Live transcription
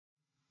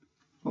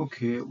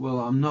Okay, well,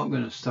 I'm not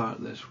going to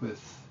start this with,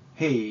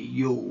 hey,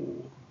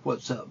 yo,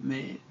 what's up,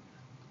 mate?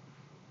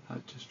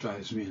 That just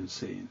drives me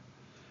insane.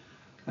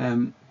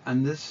 And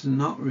this is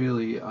not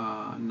really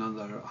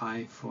another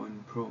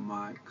iPhone Pro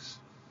Max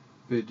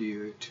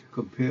video to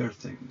compare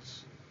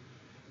things.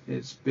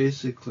 It's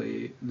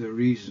basically the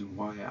reason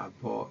why I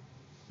bought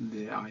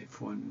the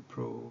iPhone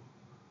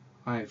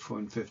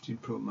 15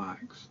 Pro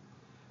Max.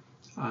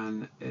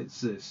 And it's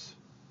this.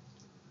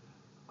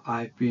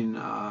 I've been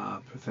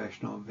a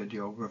professional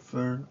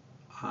videographer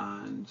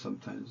and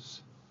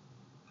sometimes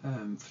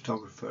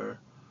photographer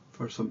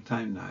for some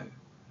time now,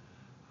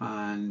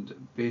 and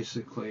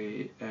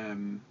basically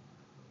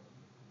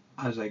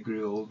as I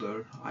grew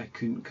older I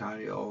couldn't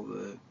carry all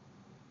the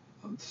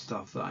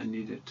stuff that I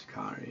needed to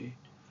carry,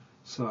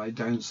 so I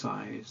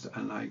downsized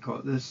and I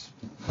got this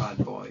bad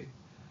boy,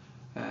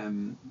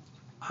 and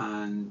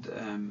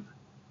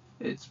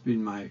it's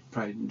been my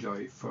pride and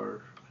joy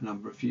for a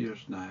number of years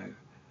now.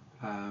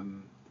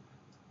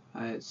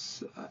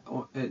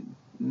 It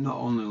not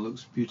only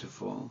looks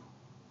beautiful,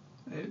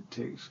 it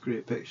takes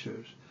great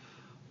pictures,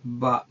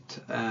 but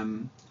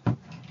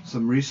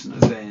some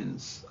recent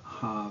events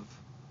have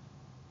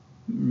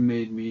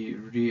made me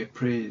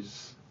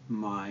reappraise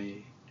my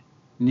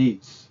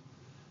needs.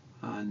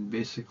 And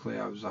basically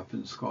I was up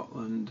in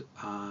Scotland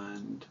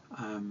and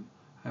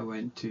I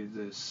went to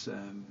this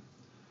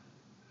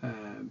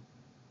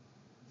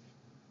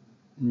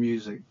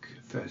music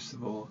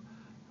festival,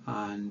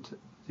 and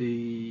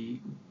they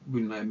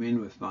wouldn't let me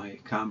in with my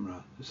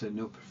camera. They said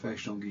no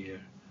professional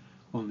gear,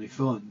 only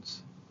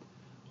phones.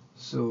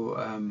 So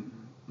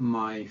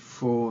my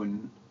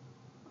phone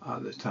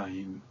at the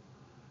time,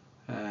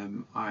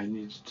 I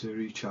needed to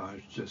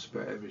recharge just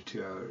about every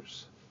 2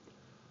 hours,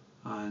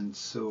 and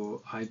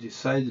so I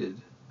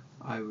decided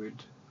I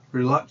would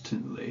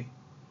reluctantly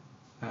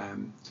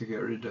to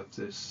get rid of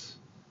this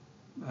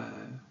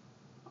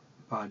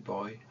bad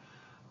boy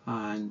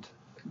and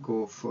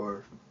go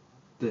for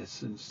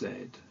this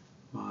instead,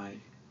 my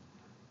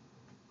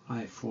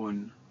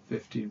iPhone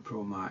 15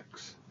 Pro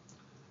Max,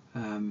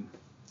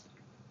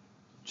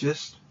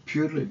 just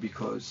purely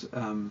because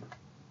I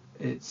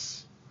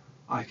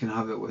can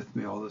have it with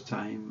me all the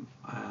time.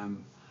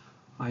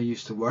 I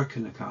used to work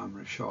in a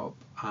camera shop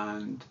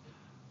and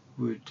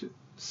would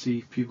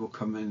see people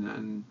come in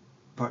and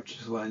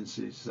purchase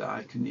lenses that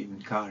I couldn't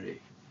even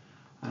carry,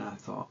 and I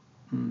thought,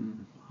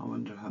 I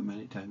wonder how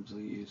many times they'll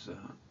use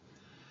that.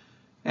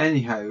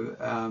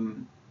 Anyhow,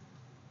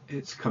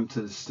 it's come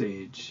to the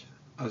stage,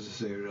 as I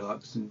say,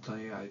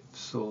 reluctantly, I've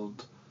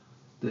sold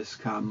this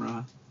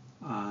camera,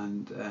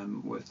 and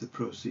with the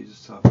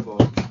proceeds I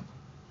bought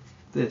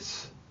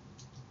this,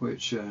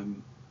 which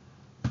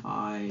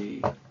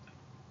I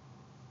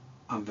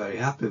am very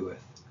happy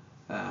with.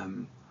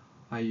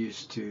 I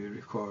used to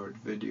record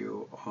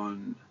video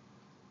on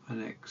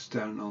an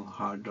external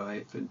hard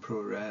drive in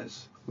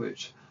ProRes,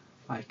 which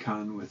I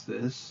can with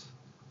this,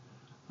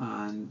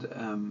 and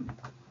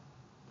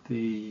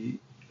the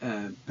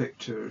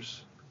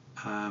pictures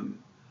are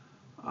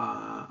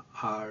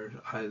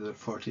either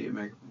 48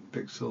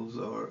 megapixels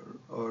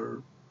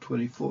or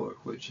 24,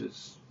 which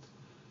is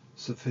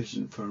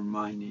sufficient for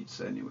my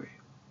needs anyway.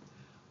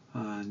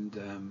 And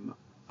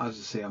as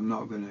I say, I'm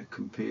not going to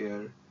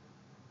compare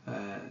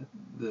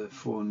the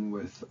phone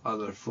with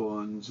other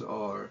phones,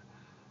 or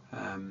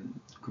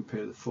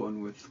compare the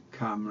phone with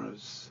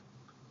cameras,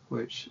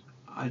 which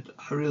I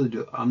really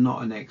do. I'm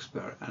not an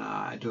expert, and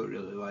I don't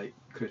really like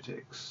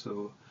critics.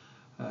 So,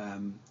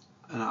 and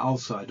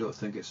also I don't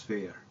think it's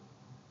fair.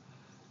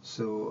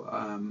 So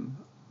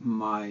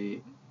my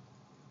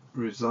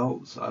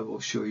results I will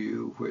show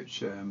you,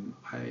 which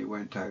I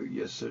went out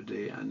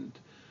yesterday and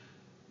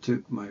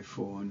took my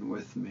phone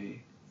with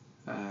me,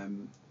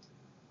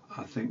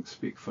 I think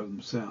speak for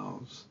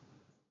themselves.